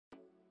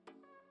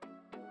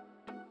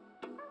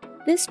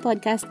This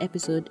podcast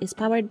episode is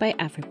powered by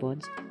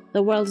AfriPods,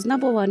 the world's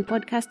 #1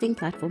 podcasting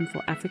platform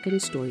for African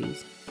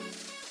stories.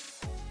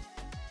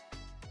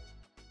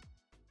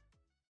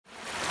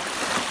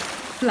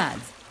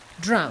 Floods,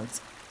 droughts,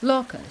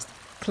 locusts,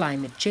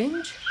 climate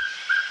change.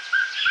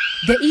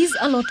 There is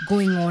a lot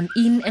going on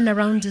in and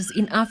around us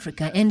in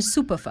Africa, and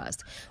super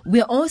fast.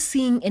 We're all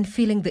seeing and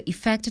feeling the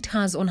effect it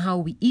has on how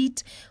we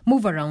eat,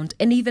 move around,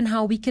 and even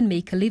how we can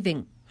make a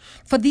living.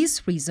 For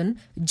this reason,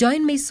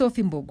 join me,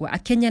 Sophie Mbogwa, a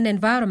Kenyan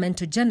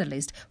environmental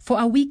journalist, for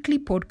our weekly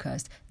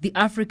podcast, The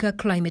Africa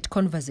Climate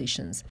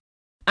Conversations.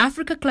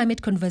 Africa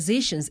Climate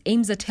Conversations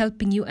aims at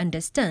helping you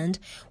understand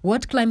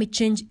what climate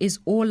change is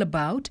all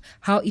about,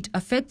 how it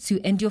affects you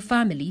and your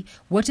family,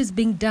 what is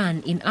being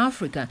done in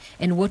Africa,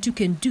 and what you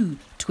can do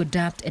to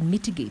adapt and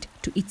mitigate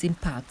to its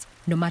impacts,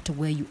 no matter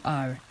where you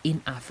are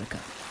in Africa.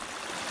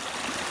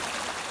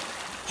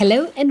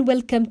 Hello and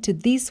welcome to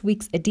this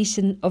week's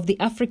edition of the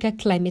Africa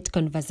Climate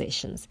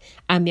Conversations.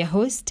 I'm your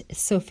host,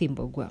 Sophie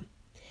Mbogwa.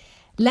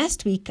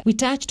 Last week, we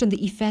touched on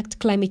the effect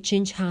climate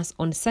change has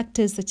on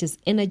sectors such as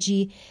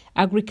energy,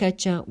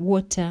 agriculture,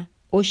 water,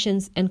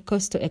 oceans, and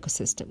coastal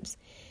ecosystems.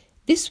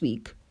 This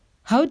week,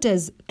 how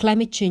does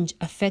climate change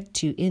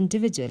affect you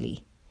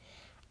individually?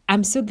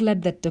 I'm so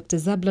glad that Dr.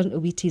 Zablone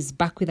Owiti is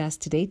back with us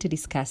today to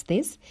discuss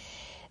this.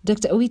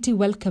 Dr. Owiti,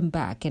 welcome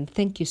back, and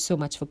thank you so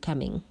much for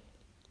coming.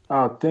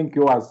 Thank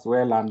you as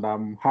well, and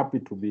I'm happy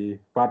to be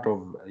part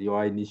of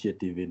your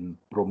initiative in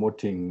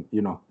promoting,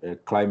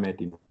 climate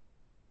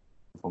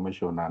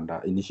information and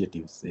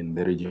initiatives in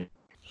the region.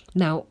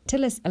 Now,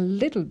 tell us a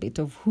little bit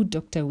of who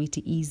Dr.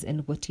 Owiti is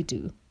and what you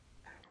do.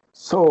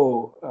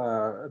 So,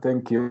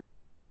 thank you.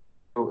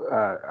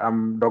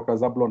 I'm Dr.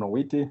 Zablone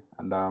Owiti,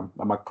 and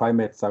I'm a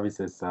climate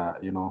services,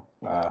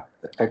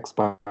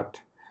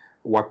 expert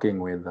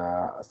working with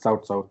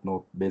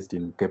SouthSouthNorth based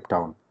in Cape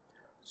Town.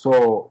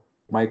 So,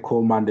 my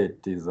core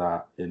mandate is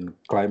in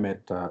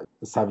climate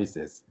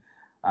services,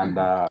 and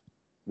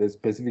the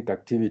specific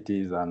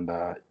activities and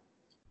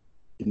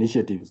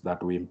initiatives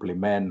that we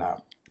implement,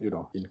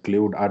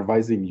 include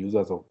advising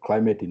users of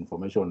climate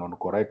information on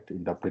correct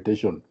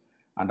interpretation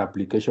and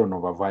application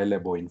of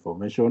available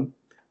information.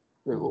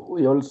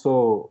 We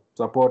also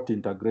support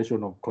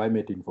integration of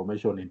climate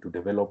information into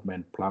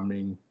development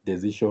planning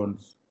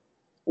decisions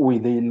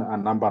within a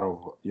number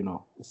of,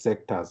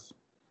 sectors.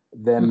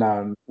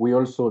 Then we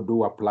also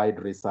do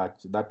applied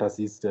research that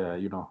assists,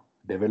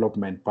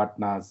 development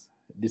partners,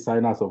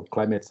 designers of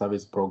climate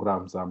service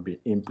programs, and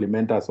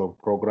implementers of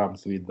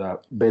programs with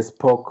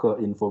bespoke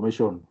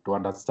information to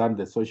understand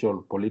the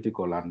social,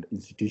 political, and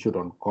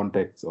institutional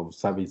context of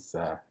service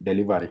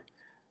delivery.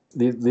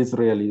 This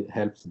really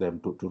helps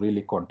them to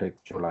really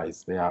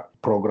contextualize their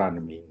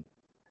programming.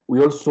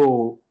 We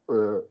also,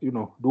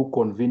 do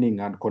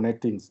convening and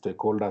connecting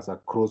stakeholders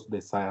across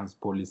the science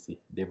policy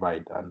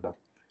divide, and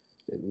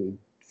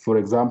for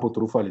example,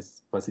 through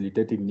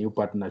facilitating new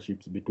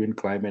partnerships between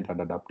climate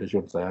and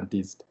adaptation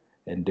scientists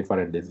and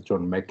different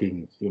decision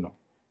making.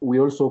 We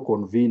also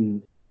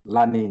convene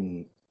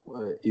learning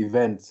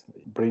events,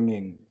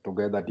 bringing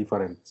together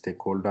different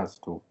stakeholders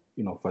to,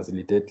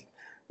 facilitate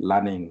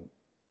learning.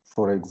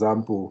 For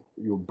example,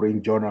 you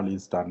bring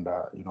journalists and,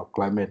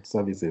 climate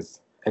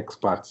services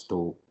experts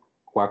to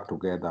work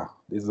together.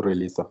 This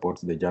really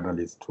supports the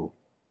journalists to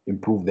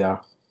improve their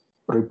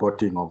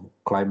reporting of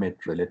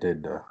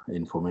climate-related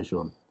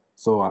information.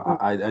 So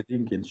I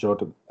think, in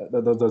short,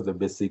 those are the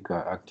basic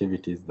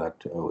activities that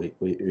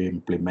we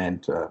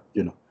implement, to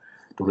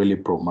really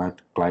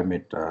promote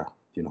climate,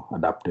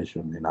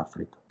 adaptation in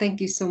Africa.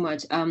 Thank you so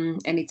much, and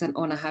it's an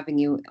honor having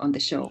you on the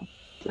show.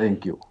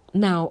 Thank you.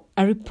 Now,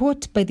 a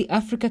report by the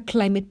Africa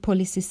Climate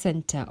Policy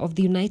Center of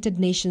the United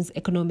Nations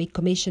Economic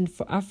Commission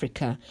for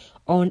Africa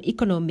on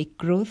economic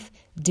growth,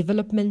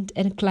 development,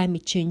 and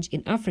climate change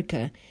in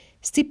Africa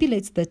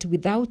stipulates that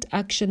without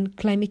action,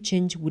 climate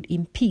change would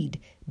impede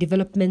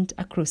development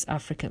across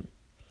Africa.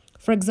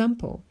 For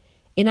example,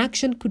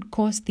 inaction could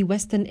cost the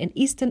Western and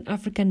Eastern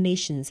African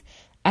nations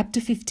up to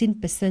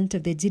 15%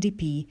 of their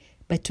GDP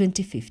by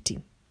 2050.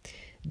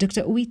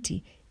 Dr.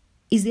 Owiti,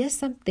 is there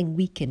something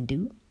we can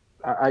do?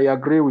 I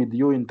agree with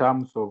you in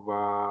terms of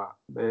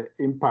the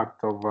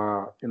impact of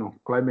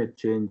climate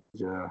change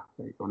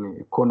on the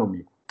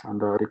economy,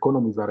 and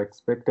economies are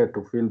expected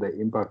to feel the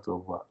impact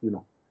of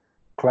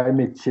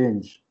climate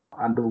change.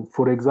 And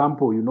for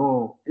example,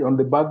 on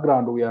the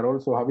background, we are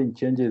also having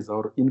changes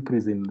or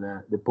increase in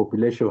the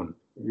population,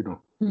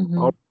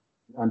 all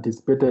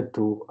anticipated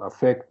to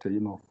affect,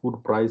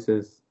 food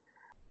prices.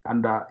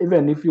 And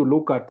even if you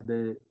look at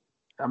the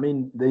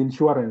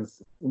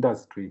insurance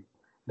industry,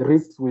 the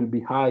risks will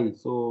be high.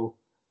 So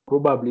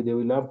probably they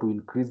will have to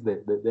increase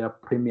their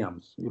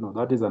premiums.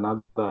 That is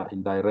another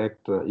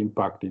indirect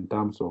impact in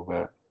terms of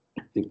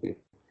the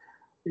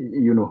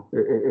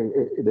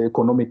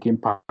economic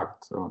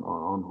impact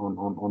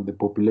on the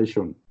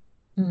population.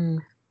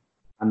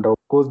 And of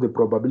course, the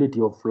probability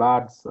of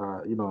floods,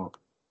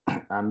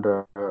 and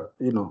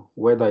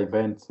weather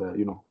events,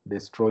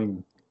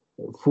 destroying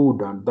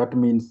food, and that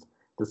means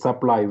the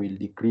supply will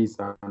decrease,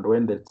 and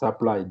when the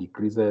supply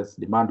decreases,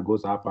 demand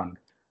goes up, and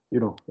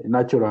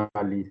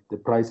naturally the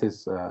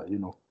prices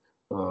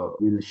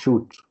will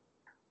shoot.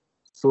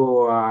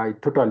 So I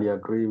totally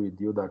agree with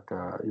you that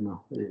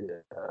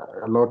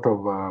a lot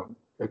of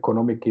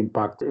economic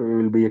impact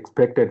will be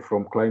expected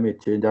from climate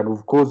change, and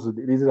of course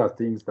these are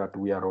things that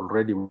we are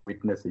already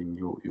witnessing.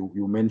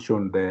 You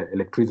mentioned the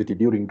electricity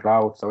during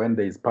droughts. So when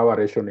there is power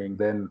rationing,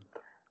 then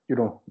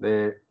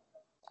the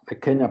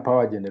Kenya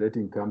Power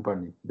Generating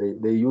Company,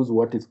 they use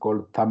what is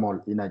called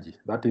thermal energy.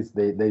 That is,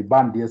 they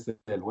burn diesel.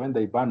 When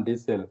they burn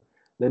diesel,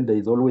 then there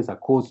is always a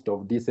cost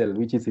of diesel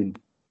which is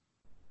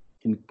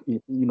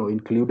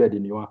included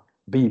in your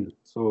bill.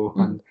 So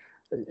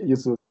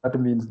so that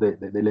means the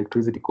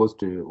electricity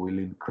cost will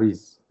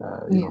increase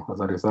as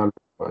a result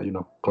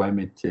of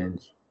climate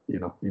change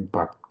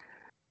impact.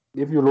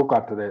 If you look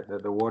at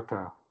the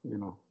water,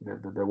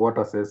 the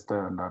water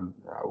sector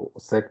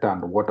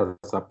and water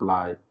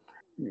supply,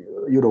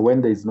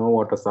 when there is no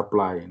water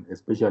supply,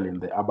 especially in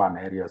the urban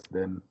areas,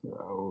 then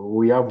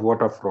we have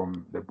water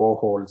from the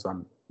boreholes,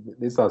 and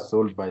these are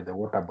sold by the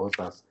water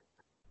bossers.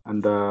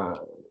 And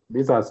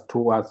these are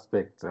two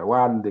aspects.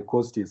 One, the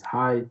cost is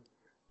high.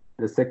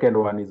 The second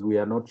one is we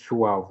are not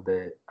sure of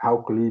how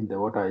clean the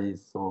water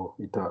is, so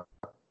it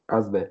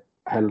has the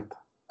health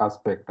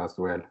aspect as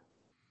well.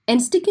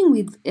 And sticking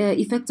with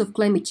effects of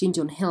climate change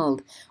on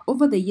health,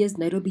 over the years,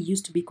 Nairobi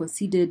used to be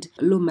considered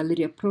a low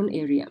malaria-prone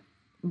area.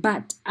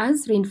 But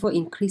as rainfall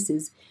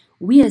increases,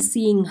 we are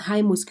seeing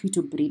high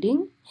mosquito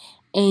breeding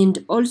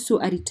and also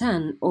a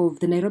return of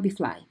the Nairobi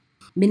fly,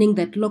 meaning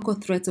that local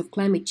threats of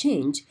climate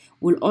change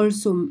will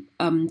also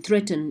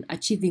threaten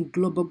achieving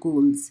global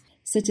goals,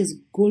 such as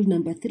goal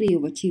number 3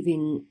 of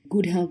achieving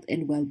good health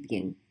and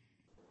well-being.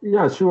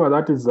 Yeah, sure.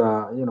 That is,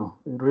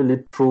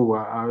 really true.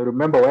 I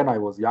remember when I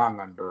was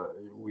young and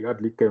we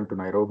hardly came to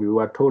Nairobi, we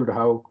were told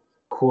how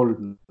cold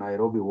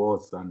Nairobi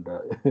was. And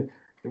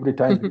every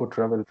time people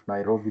travel to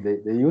Nairobi,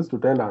 they used to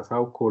tell us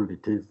how cold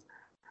it is.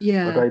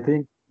 Yeah. But I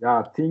think,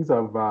 things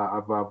have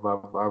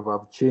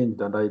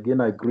changed. And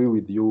again, I agree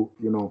with you.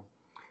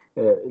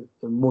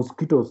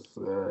 Mosquitoes,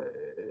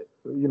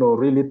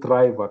 really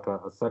thrive at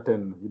a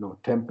certain,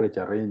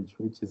 temperature range,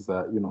 which is,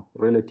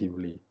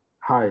 relatively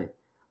high.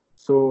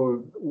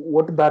 So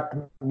what that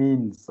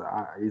means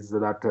is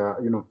that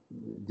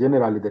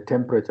generally the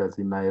temperatures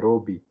in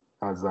Nairobi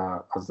has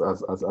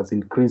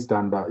increased,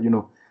 and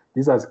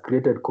this has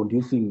created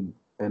conducive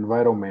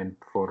environment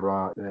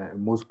for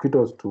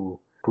mosquitoes to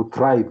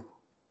thrive,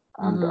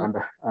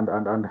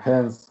 and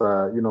hence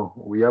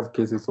we have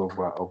cases of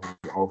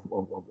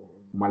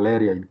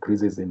malaria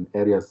increases in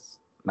areas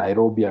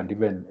Nairobi and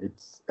even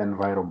its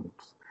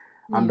environments,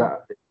 and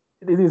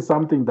this is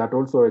something that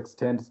also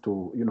extends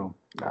to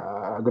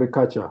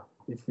agriculture.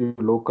 If you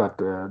look at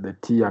the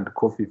tea and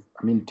coffee,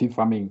 tea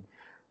farming,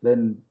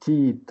 then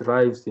tea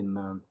thrives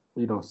in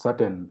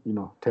certain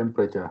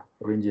temperature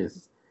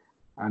ranges,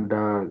 and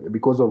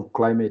because of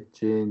climate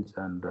change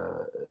and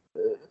the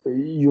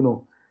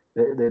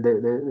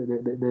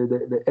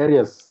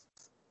areas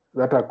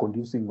that are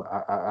conducing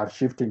are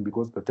shifting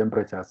because the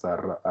temperatures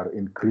are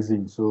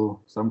increasing.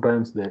 So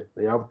sometimes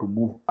they have to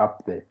move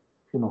up the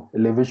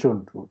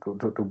elevation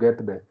to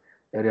get the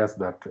areas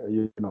that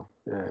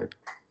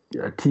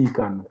tea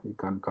can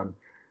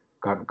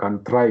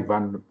thrive.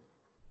 And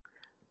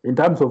in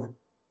terms of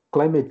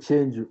climate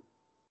change,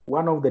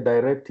 one of the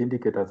direct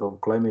indicators of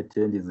climate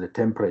change is the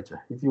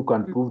temperature. If you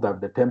can prove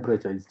that the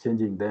temperature is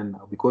changing, then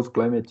because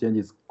climate change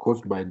is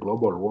caused by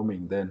global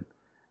warming, then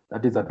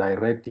that is a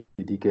direct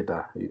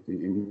indicator.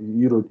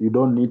 You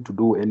don't need to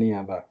do any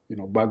other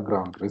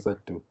background research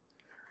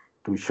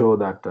to show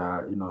that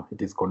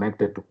it is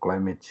connected to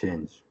climate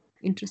change.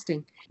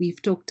 Interesting.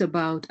 We've talked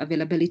about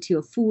availability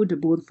of food,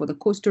 both for the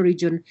coastal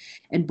region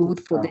and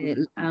both for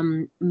the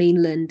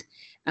mainland,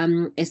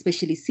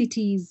 especially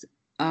cities.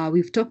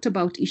 We've talked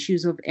about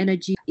issues of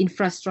energy,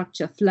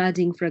 infrastructure,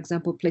 flooding, for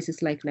example,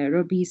 places like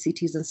Nairobi,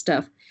 cities and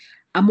stuff.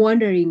 I'm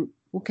wondering,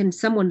 what can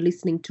someone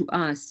listening to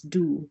us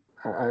do?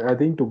 I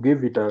think to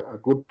give it a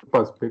good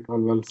perspective, I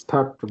will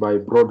start by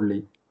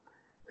broadly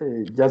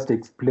just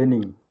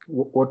explaining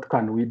what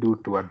can we do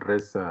to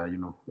address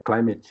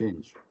climate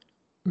change.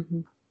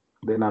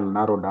 Then I'll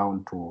narrow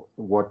down to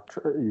what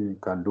you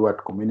can do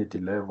at community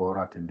level or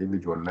at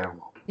individual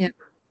level. Yeah.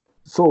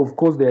 So of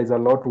course there is a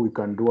lot we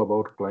can do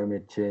about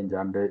climate change,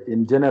 and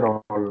in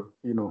general,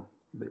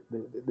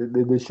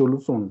 the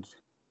solutions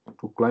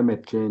to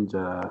climate change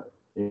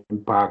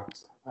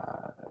impacts,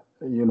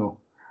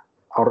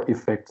 our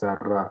effects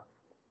are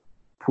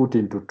put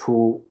into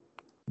two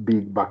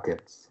big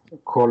buckets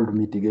called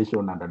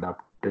mitigation and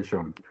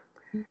adaptation.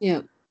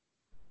 Yeah.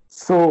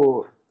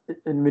 So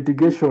in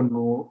mitigation,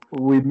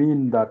 we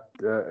mean that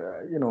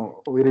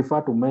we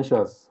refer to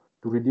measures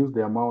to reduce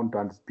the amount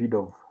and speed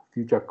of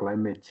future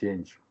climate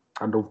change.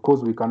 And of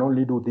course, we can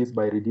only do this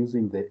by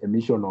reducing the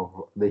emission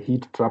of the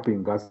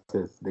heat-trapping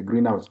gases, the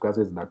greenhouse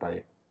gases that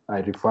I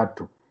referred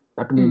to.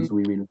 That means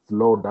we will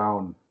slow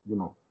down,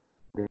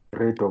 the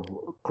rate of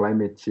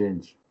climate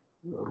change.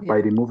 by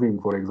removing,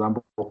 for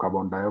example,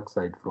 carbon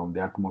dioxide from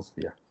the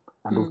atmosphere.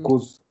 And of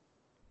course,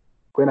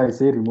 when I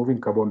say removing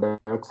carbon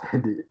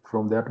dioxide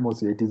from the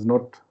atmosphere, it is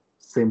not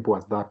simple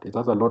as that. It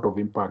has a lot of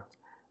impact.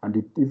 And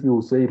if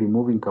you say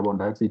removing carbon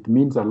dioxide, it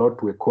means a lot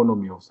to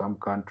economy of some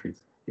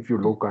countries. If you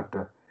look at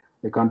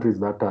the countries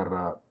that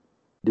are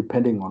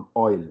depending on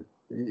oil,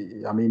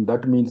 I mean,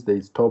 that means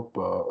they stop,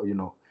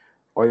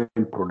 oil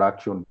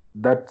production.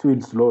 That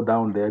will slow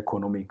down the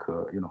economic,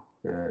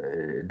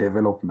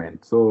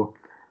 development. So,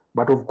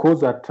 but of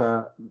course,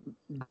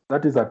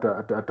 that is at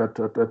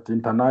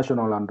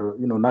international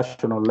and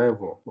national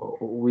level.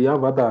 We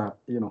have other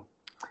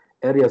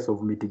areas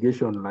of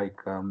mitigation like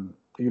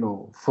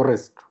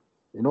forest.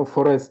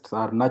 Forests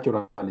are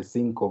naturally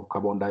sink of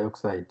carbon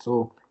dioxide.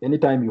 So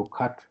anytime you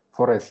cut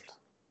forest,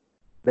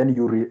 then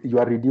you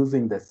are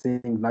reducing the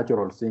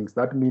natural sinks.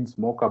 That means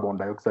more carbon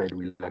dioxide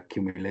will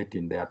accumulate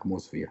in the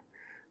atmosphere.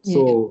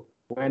 So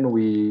when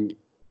we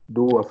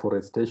do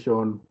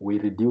afforestation, we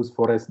reduce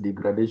forest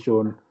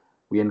degradation,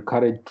 we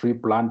encourage tree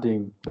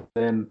planting,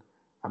 then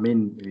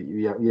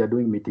we are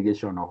doing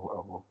mitigation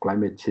of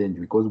climate change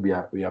because we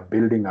are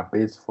building a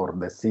base for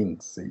the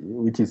sinks,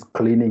 which is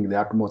cleaning the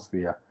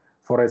atmosphere.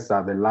 Forests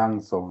are the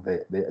lungs of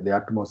the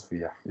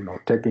atmosphere,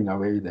 taking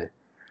away the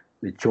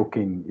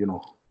choking,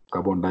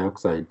 carbon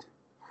dioxide.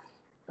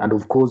 And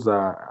of course,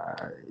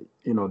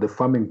 the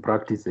farming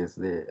practices,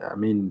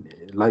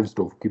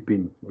 livestock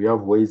keeping, we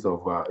have ways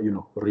of,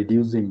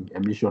 reducing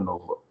emission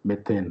of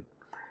methane.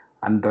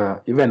 And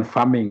even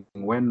farming,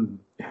 when,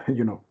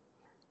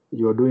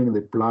 you're doing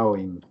the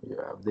plowing,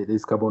 there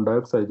is carbon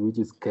dioxide which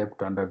is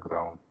kept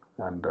underground.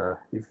 And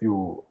if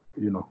you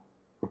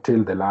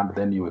till the land,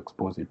 then you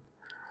expose it.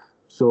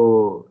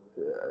 So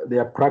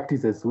there are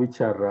practices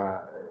which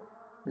are,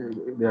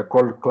 they are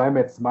called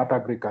climate smart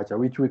agriculture,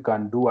 which we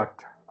can do at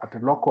a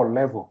local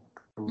level,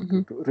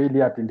 to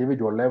really at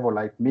individual level,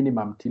 like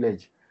minimum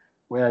tillage,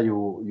 where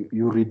you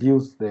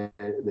reduce the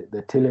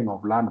tilling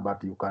of land,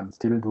 but you can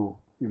still do,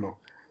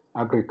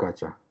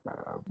 agriculture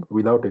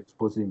without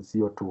exposing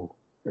CO2,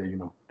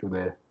 to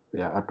the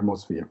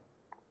atmosphere.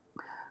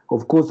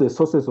 Of course, the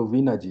sources of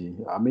energy,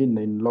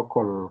 in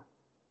local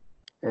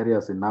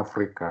areas in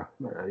Africa,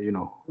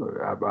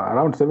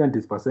 around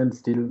 70%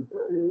 still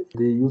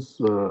they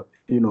use,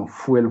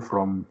 fuel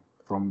from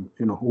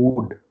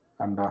wood,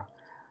 and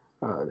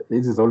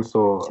this is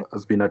also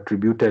has been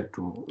attributed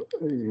to,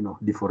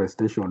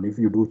 deforestation. If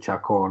you do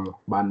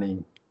charcoal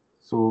burning,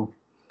 so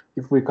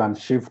if we can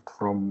shift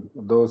from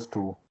those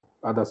to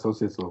other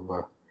sources of,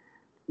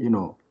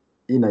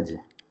 energy,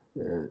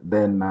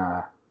 then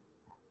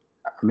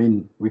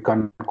we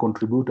can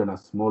contribute in a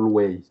small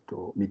way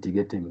to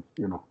mitigating,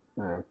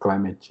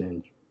 climate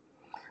change.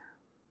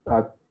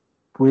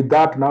 With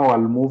that, now I'll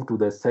move to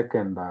the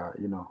second,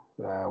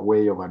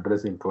 way of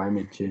addressing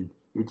climate change,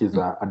 which is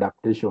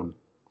adaptation.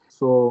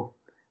 So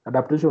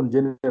adaptation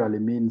generally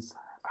means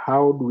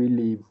how do we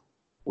live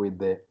with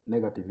the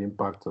negative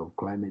impacts of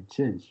climate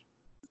change?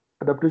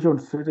 Adaptation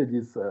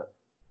strategies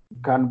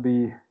can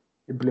be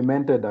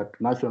implemented at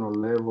national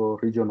level,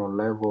 regional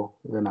level,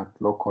 even at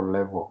local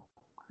level.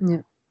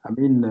 Yeah.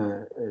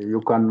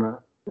 You can,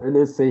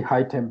 let's say,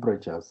 high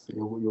temperatures.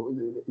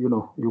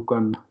 You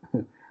can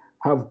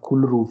have cool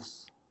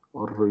roofs,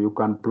 or you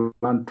can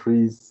plant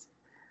trees,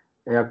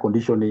 air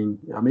conditioning.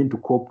 To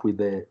cope with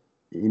the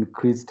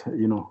increased,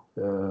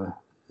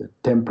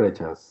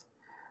 temperatures.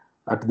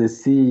 At the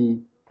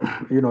sea,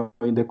 in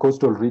the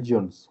coastal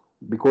regions,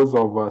 because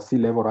of sea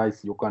level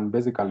rise, you can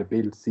basically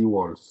build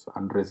seawalls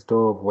and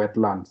restore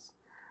wetlands.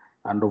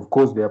 And of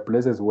course, there are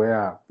places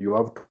where you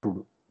have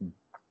to,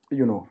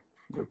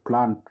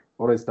 plant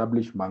or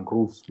establish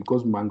mangroves,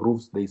 because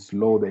mangroves, they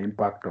slow the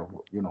impact of,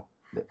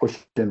 the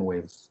ocean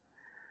waves,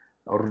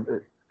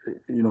 or,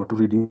 to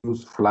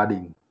reduce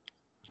flooding.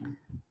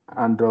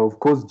 And of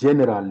course,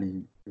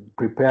 generally,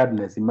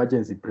 preparedness,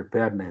 emergency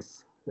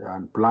preparedness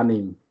and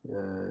planning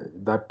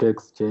that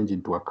takes change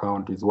into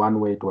account is one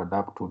way to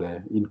adapt to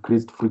the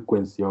increased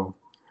frequency of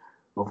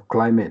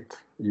climate,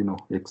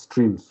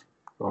 extremes.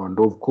 And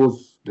of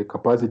course, the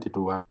capacity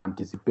to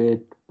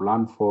anticipate,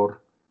 plan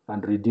for,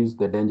 and reduce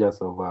the dangers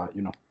of,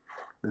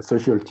 the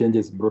social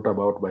changes brought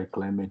about by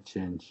climate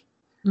change.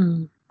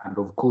 And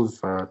of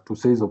course, to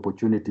seize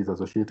opportunities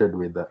associated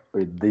with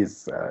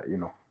this,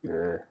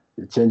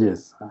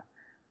 changes.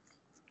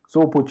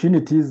 So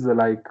opportunities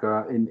like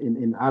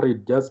in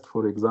arid, just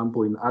for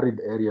example, in arid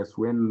areas,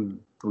 when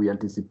we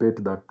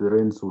anticipate that the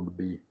rains would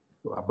be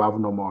above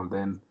normal,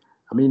 then,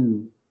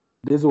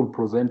 this will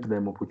present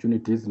them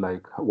opportunities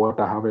like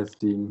water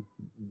harvesting,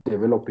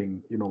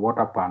 developing,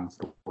 water pans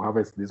to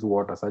harvest this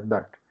water, such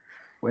that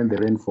when the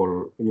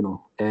rainfall,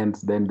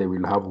 ends, then they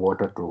will have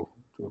water to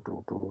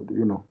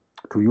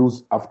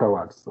use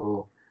afterwards.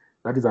 So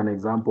that is an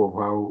example of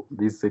how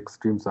these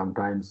extremes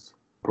sometimes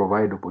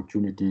provide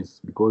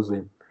opportunities, because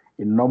in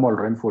normal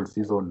rainfall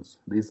seasons,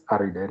 these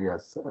arid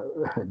areas,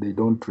 they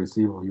don't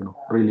receive,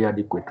 really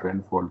adequate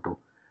rainfall to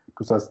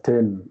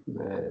sustain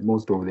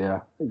most of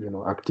their,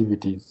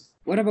 activities.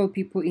 What about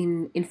people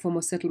in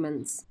informal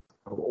settlements?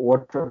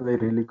 what they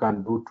really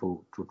can do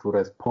to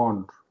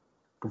respond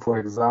to, for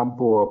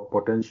example, a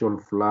potential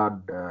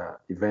flood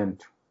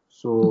event.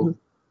 So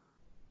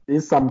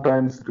this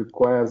sometimes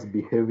requires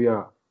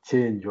behavior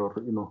change or,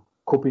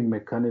 coping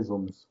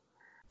mechanisms,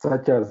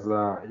 such as,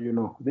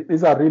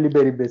 these are really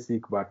very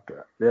basic, but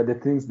they are the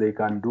things they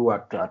can do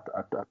at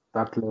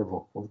that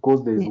level. Of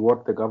course, there is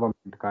what the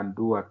government can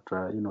do at,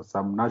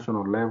 some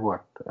national level,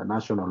 at a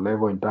national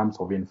level in terms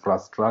of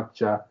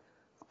infrastructure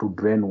to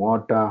drain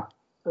water,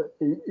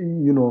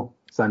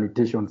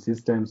 sanitation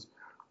systems.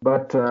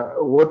 But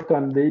what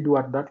can they do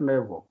at that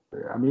level?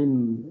 I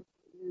mean,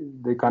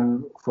 they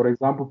can, for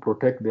example,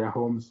 protect their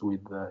homes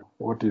with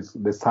what is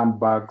the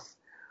sandbags,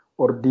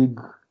 or dig,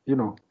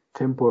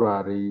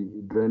 temporary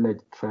drainage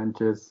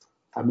trenches,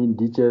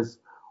 ditches,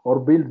 or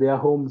build their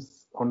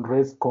homes on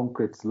raised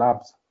concrete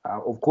slabs.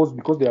 Of course,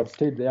 because they have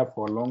stayed there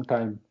for a long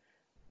time,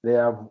 they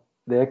have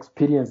the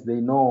experience, they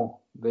know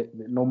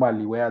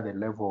normally where the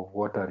level of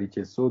water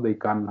reaches, so they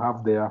can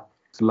have their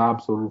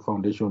slabs or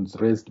foundations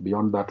raised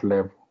beyond that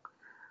level.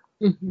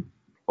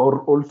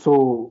 Or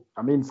also,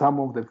 some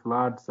of the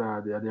floods they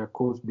are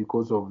caused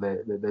because of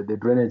the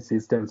drainage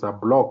systems are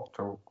blocked.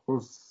 Of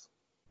course,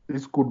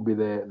 this could be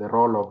the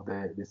role of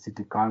the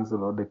city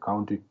council or the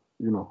county,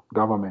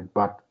 government.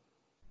 But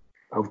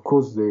of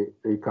course,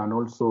 they can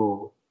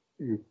also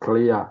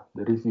clear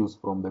the refuse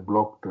from the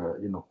blocked,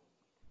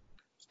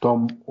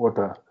 storm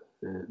water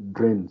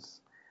drains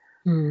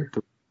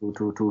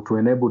to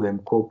enable them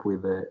cope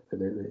with the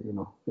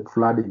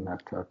flooding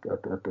at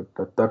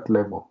that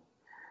level.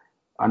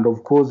 And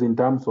of course, in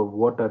terms of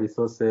water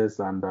resources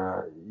and,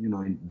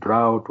 in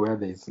drought where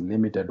there is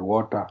limited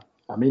water,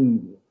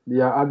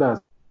 there are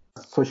other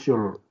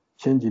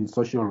change in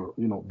social,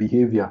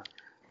 behavior,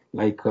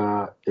 like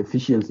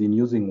efficiency in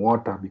using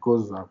water,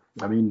 because,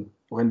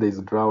 when there is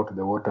drought,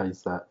 the water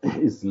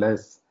is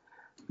less,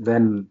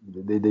 then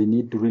they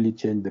need to really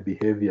change the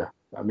behavior.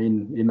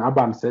 In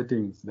urban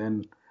settings,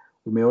 then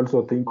we may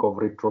also think of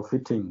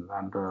retrofitting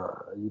and,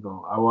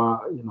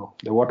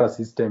 the water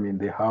system in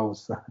the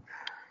house,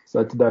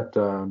 such that,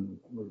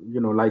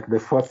 like the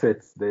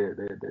faucets,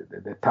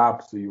 the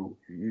taps, you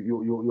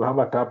have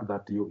a tap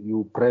that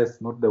you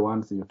press, not the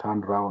ones you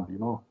turn around,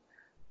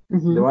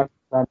 The ones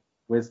that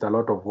waste a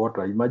lot of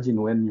water.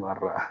 Imagine when you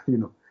are,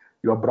 you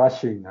are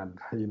brushing and,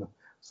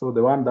 so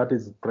the one that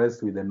is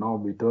pressed with the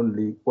knob, it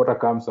only, water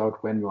comes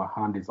out when your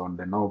hand is on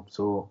the knob.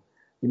 So,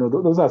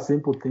 those are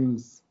simple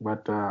things,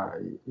 but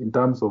in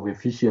terms of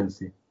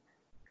efficiency,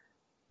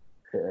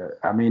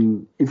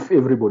 if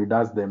everybody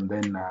does them,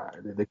 then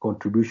the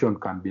contribution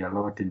can be a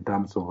lot in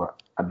terms of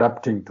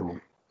adapting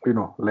to,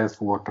 less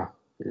water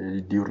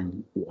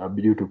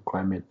due to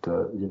climate,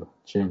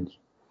 change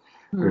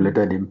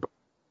related impact.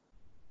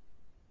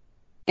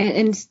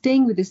 And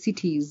staying with the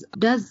cities,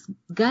 does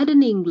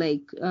gardening,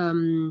 like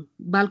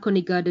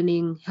balcony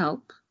gardening,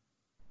 help?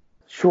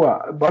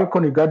 Sure,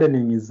 balcony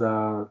gardening is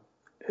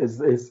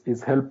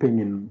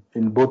helping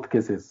in both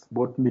cases,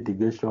 both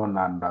mitigation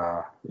and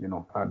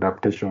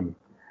adaptation.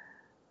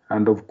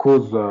 And of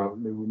course,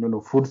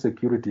 food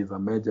security is a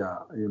major,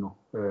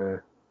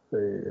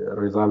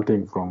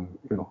 resulting from,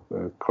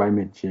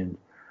 climate change.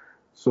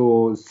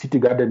 So city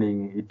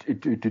gardening,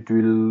 it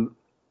will,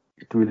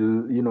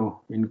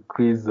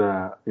 increase,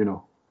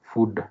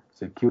 food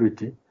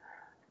security,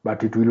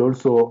 but it will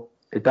also,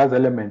 it has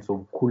elements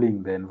of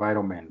cooling the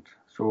environment.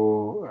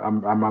 So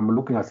I'm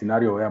looking at a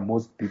scenario where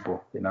most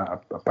people in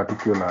a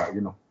particular,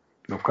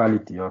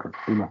 locality or,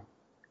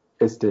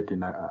 estate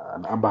in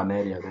an urban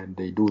area, then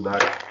they do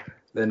that,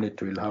 then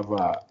it will have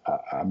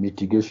a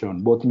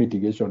mitigation, both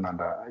mitigation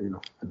and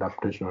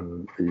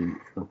adaptation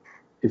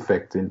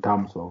effects in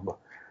terms of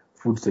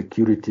food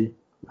security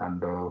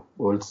and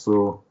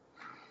also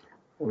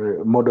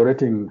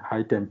moderating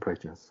high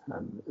temperatures.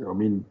 And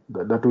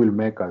that will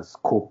make us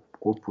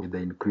cope with the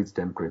increased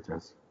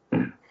temperatures.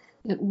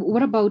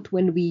 What about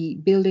when we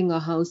building our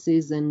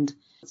houses and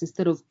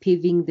instead of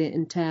paving the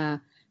entire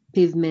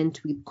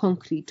pavement with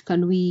concrete,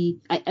 can we,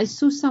 I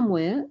saw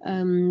somewhere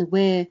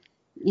where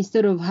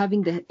instead of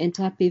having the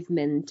entire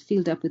pavement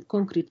filled up with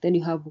concrete, then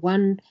you have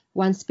one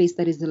space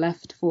that is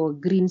left for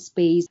green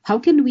space. How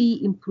can we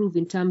improve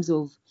in terms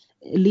of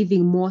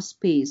leaving more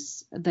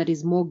space that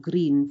is more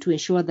green to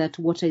ensure that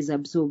water is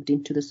absorbed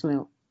into the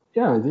soil?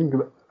 Yeah, I think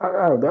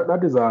that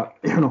is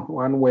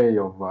one way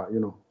of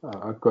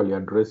actually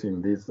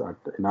addressing this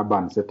in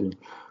urban setting,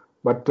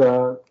 but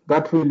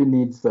that really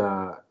needs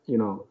a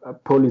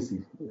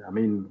policy.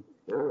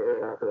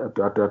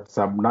 At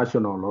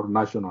subnational or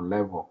national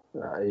level,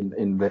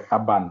 in the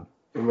urban,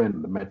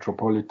 even the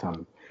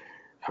metropolitan.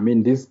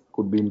 This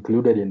could be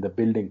included in the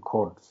building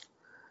codes,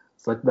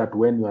 such that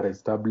when you are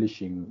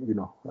establishing,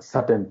 a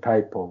certain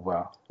type of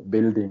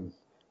building,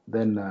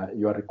 then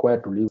you are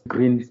required to leave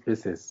green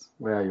spaces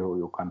where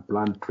you can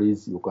plant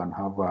trees, you can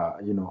have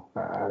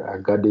a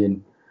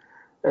garden.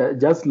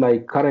 Just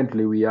like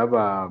currently we have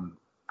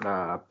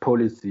a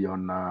policy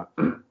on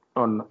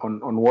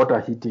water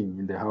heating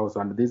in the house,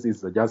 and this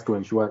is just to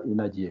ensure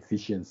energy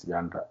efficiency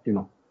and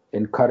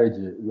encourage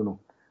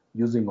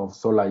using of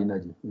solar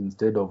energy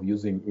instead of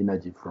using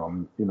energy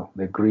from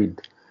the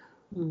grid.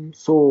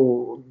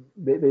 So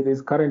there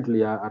is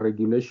currently a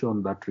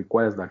regulation that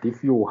requires that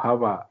if you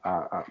have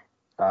a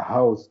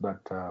house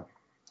that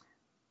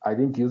I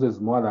think uses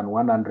more than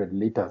 100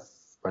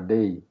 liters per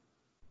day,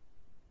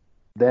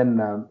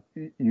 then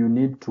you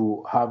need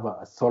to have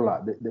a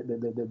solar.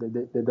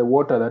 The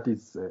water that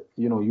is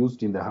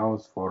used in the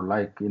house for,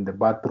 like in the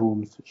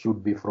bathrooms,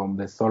 should be from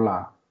the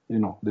solar,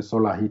 the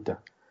solar heater.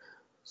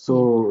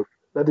 So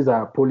that is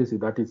a policy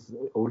that is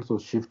also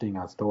shifting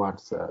us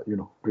towards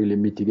really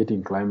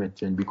mitigating climate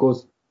change,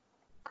 because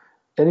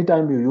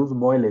anytime you use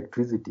more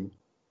electricity,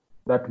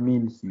 that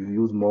means you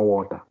use more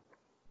water.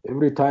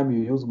 Every time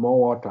you use more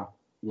water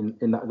in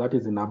that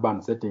is in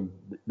urban setting,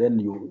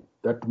 then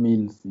that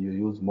means you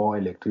use more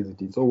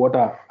electricity. So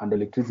water and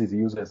electricity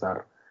uses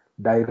are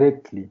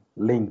directly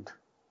linked,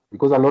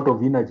 because a lot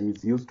of energy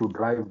is used to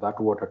drive that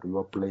water to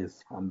your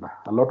place, and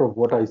a lot of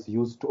water is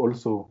used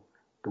also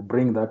to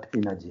bring that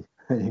energy,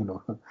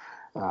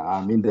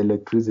 the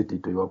electricity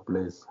to your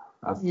place.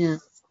 As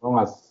long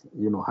as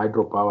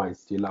hydropower is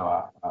still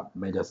our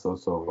major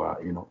source of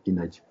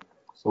energy.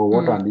 So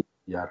water and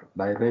energy are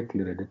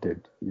directly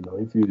related.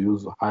 If you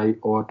use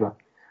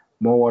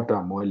more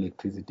water, more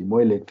electricity,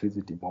 more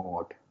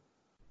water.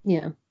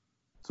 Yeah.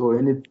 So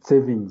any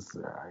savings,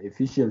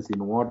 efficiency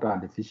in water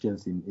and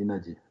efficiency in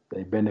energy,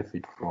 they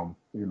benefit from,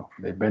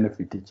 they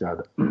benefit each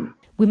other.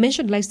 We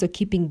mentioned livestock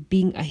keeping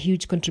being a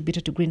huge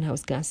contributor to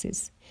greenhouse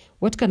gases.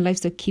 What can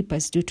livestock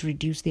keepers do to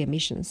reduce their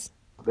emissions?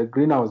 The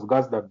greenhouse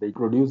gas that they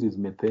produce is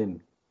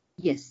methane.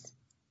 Yes.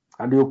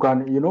 And you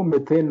can,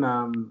 methane,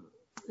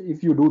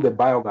 if you do the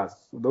biogas,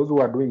 those who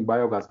are doing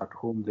biogas at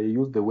home, they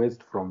use the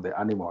waste from the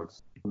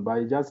animals.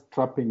 By just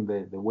trapping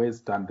the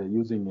waste and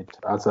using it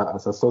as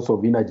a source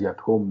of energy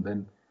at home,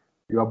 then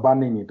you are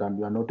burning it and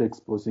you are not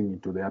exposing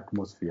it to the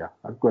atmosphere.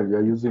 Actually, you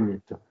are using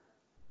it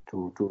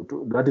to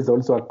that is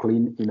also a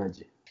clean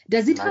energy.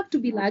 Does it have to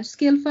be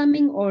large-scale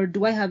farming, or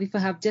if I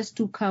have just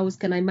 2 cows,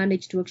 can I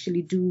manage to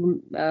actually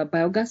do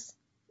biogas?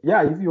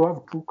 Yeah, if you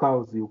have 2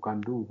 cows, you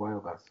can do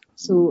biogas.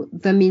 So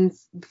that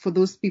means for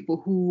those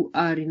people who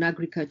are in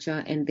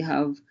agriculture and they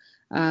have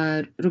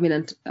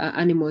ruminant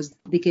animals,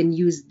 they can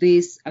use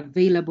this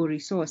available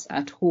resource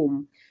at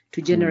home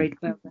to generate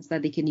biogas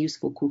that they can use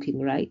for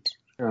cooking, right?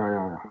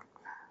 Yeah.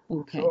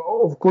 Okay.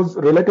 Of course,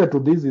 related to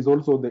this is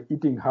also the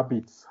eating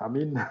habits. I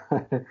mean,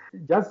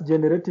 just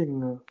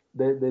generating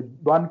the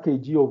 1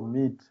 kg of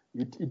meat,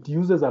 it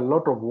uses a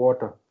lot of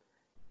water.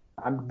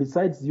 And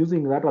besides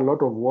using that a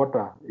lot of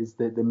water is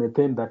the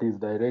methane that is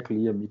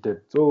directly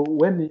emitted. So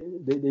when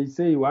they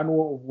say one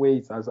way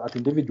is at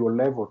individual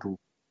level to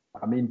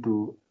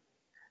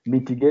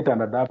mitigate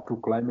and adapt to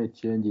climate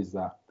change is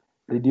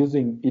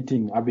reducing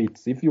eating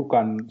habits. If you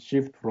can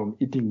shift from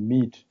eating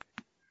meat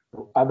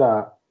to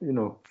other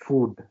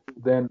food,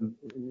 then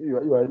you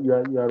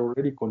are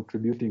already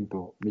contributing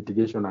to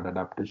mitigation and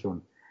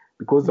adaptation.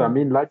 Because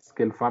large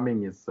scale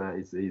farming is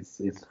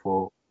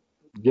for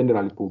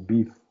generally for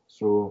beef.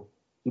 So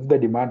if the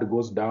demand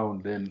goes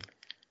down, then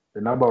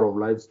the number of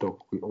livestock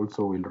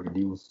also will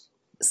reduce.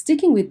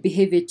 Sticking with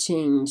behavior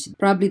change,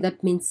 probably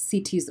that means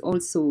cities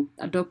also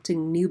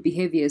adopting new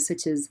behaviors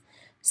such as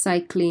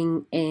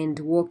cycling and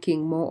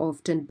walking more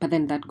often, but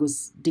then that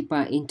goes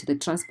deeper into the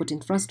transport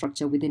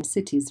infrastructure within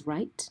cities,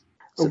 right?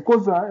 Of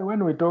course,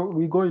 when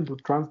we go into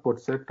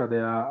transport sector,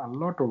 there are a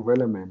lot of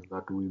elements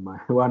that we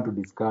might want to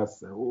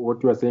discuss.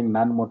 What you are saying,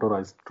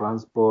 non-motorized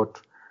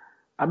transport.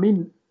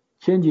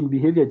 Change in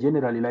behavior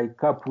generally, like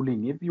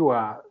carpooling. If you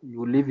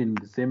live in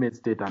the same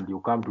estate and you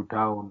come to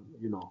town,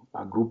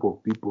 a group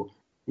of people,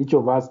 each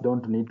of us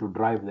don't need to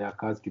drive their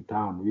cars to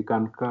town. We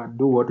can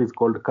do what is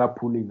called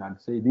carpooling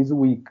and say, this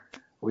week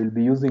we'll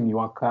be using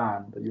your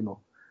car, and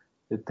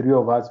the 3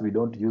 of us, we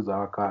don't use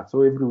our car.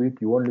 So every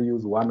week you only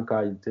use 1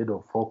 car instead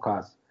of 4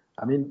 cars.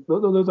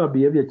 Those are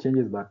behavior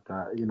changes that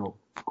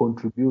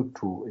contribute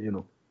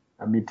to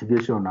a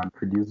mitigation and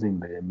reducing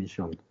the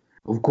emissions.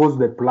 Of course,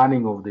 the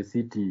planning of the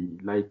city,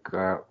 like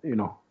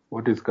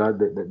what is called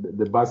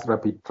the bus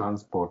rapid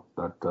transport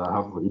that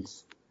have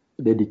its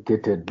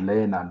dedicated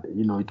lane, and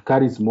it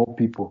carries more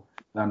people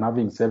than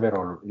having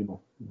several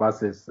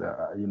buses,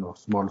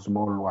 small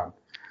one.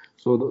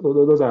 So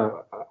those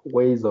are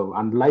ways of,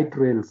 and light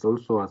rails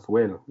also as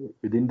well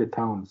within the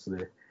towns.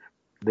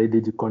 They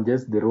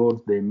decongest the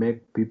roads. They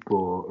make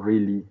people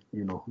really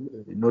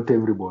not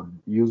everybody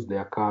use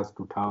their cars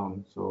to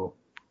town. So.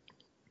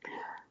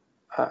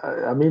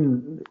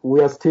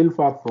 We are still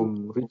far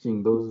from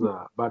reaching those,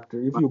 but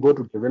if you go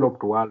to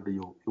developed world,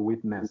 you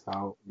witness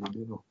how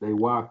they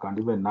work, and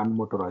even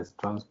non-motorized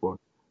transport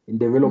in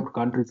developed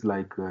countries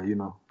like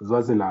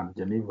Swaziland,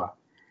 Geneva.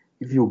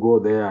 If you go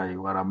there,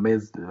 you are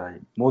amazed. Like,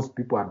 most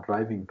people are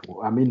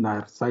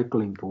are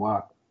cycling to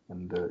work,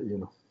 and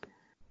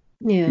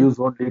use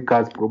only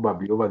cars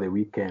probably over the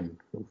weekend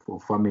for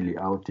family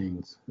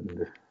outings.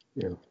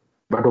 And,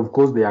 But of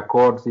course, there are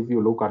codes. If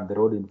you look at the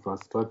road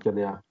infrastructure,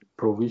 there are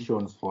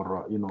provisions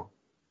for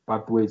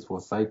pathways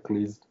for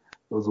cyclists,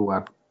 those who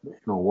are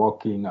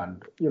walking,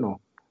 and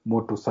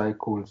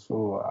motorcycle.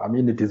 So, I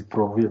mean, it is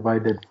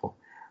provided for.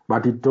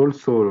 But it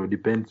also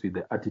depends with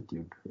the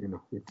attitude.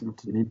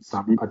 It needs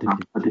some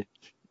attitude.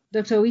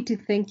 Dr. Owiti,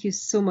 thank you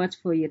so much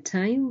for your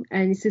time.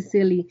 I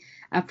sincerely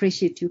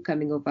appreciate you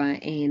coming over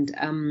and,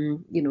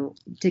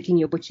 taking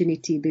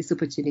this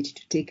opportunity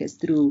to take us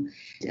through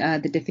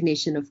the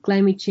definition of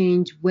climate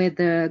change,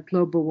 weather,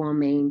 global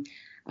warming,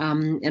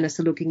 and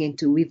also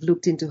we've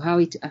looked into how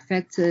it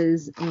affects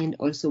us and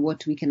also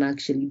what we can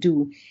actually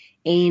do.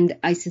 And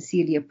I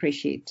sincerely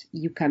appreciate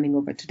you coming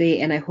over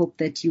today. And I hope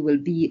that you will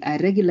be a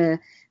regular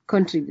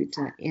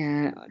contributor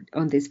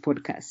on this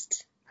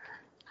podcast.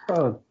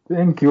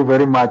 Thank you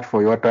very much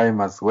for your time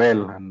as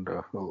well, and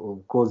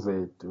of course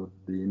it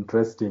would be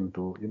interesting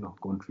to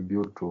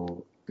contribute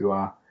to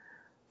your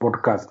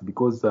podcast,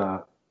 because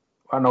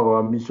one of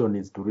our mission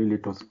is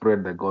to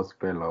spread the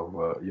gospel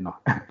of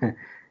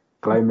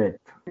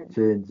climate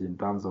change in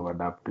terms of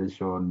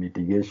adaptation,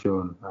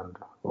 mitigation, and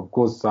of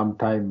course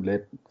sometime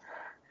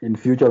in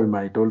future we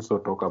might also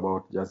talk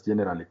about just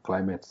generally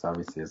climate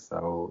services,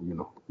 or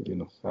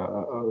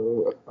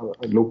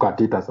look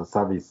at it as a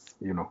service,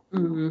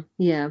 Mm-hmm.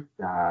 Yeah.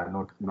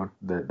 Not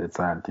the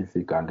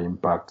scientific and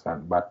impact,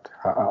 but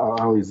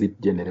how is it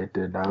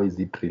generated? How is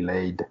it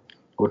relayed?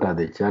 What are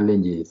the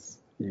challenges?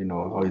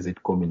 How is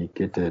it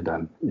communicated?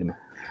 And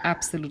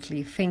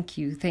Absolutely. Thank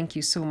you. Thank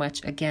you so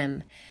much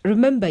again.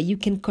 Remember, you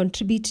can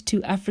contribute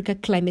to Africa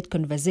Climate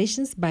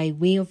Conversations by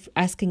way of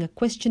asking a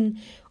question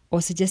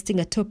or suggesting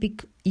a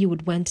topic you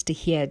would want to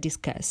hear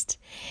discussed.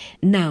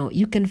 Now,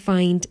 you can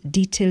find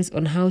details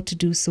on how to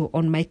do so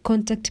on my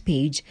contact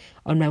page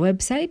on my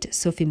website,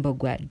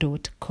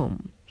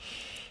 sophimbogwa.com.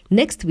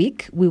 Next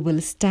week, we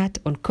will start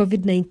on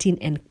COVID-19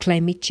 and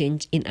climate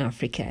change in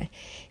Africa.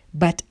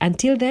 But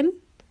until then,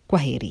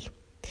 kwaheri.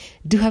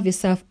 Do have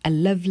yourself a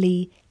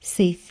lovely,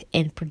 safe,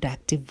 and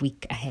productive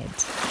week ahead.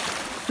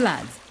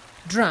 Floods,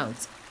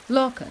 droughts,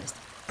 locusts,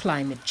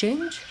 climate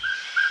change.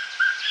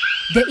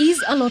 There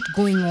is a lot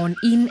going on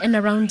in and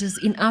around us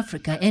in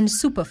Africa, and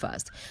super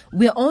fast.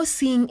 We're all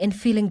seeing and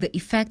feeling the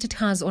effect it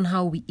has on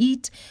how we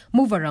eat,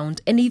 move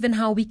around, and even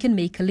how we can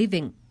make a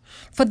living.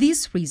 For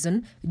this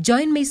reason,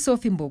 join me,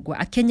 Sophie Mbogwa,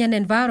 a Kenyan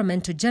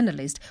environmental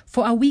journalist,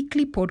 for our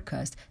weekly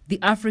podcast, The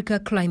Africa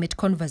Climate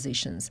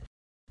Conversations.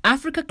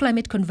 Africa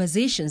Climate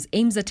Conversations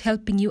aims at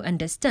helping you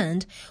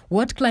understand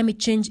what climate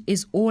change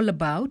is all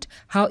about,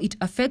 how it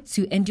affects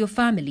you and your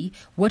family,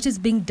 what is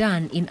being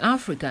done in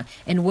Africa,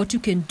 and what you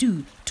can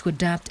do to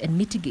adapt and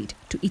mitigate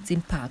to its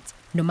impacts,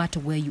 no matter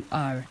where you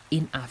are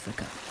in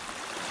Africa.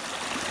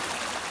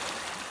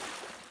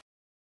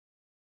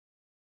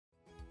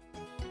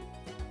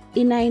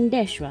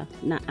 Inaendeshwa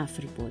na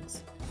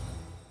AfriPods.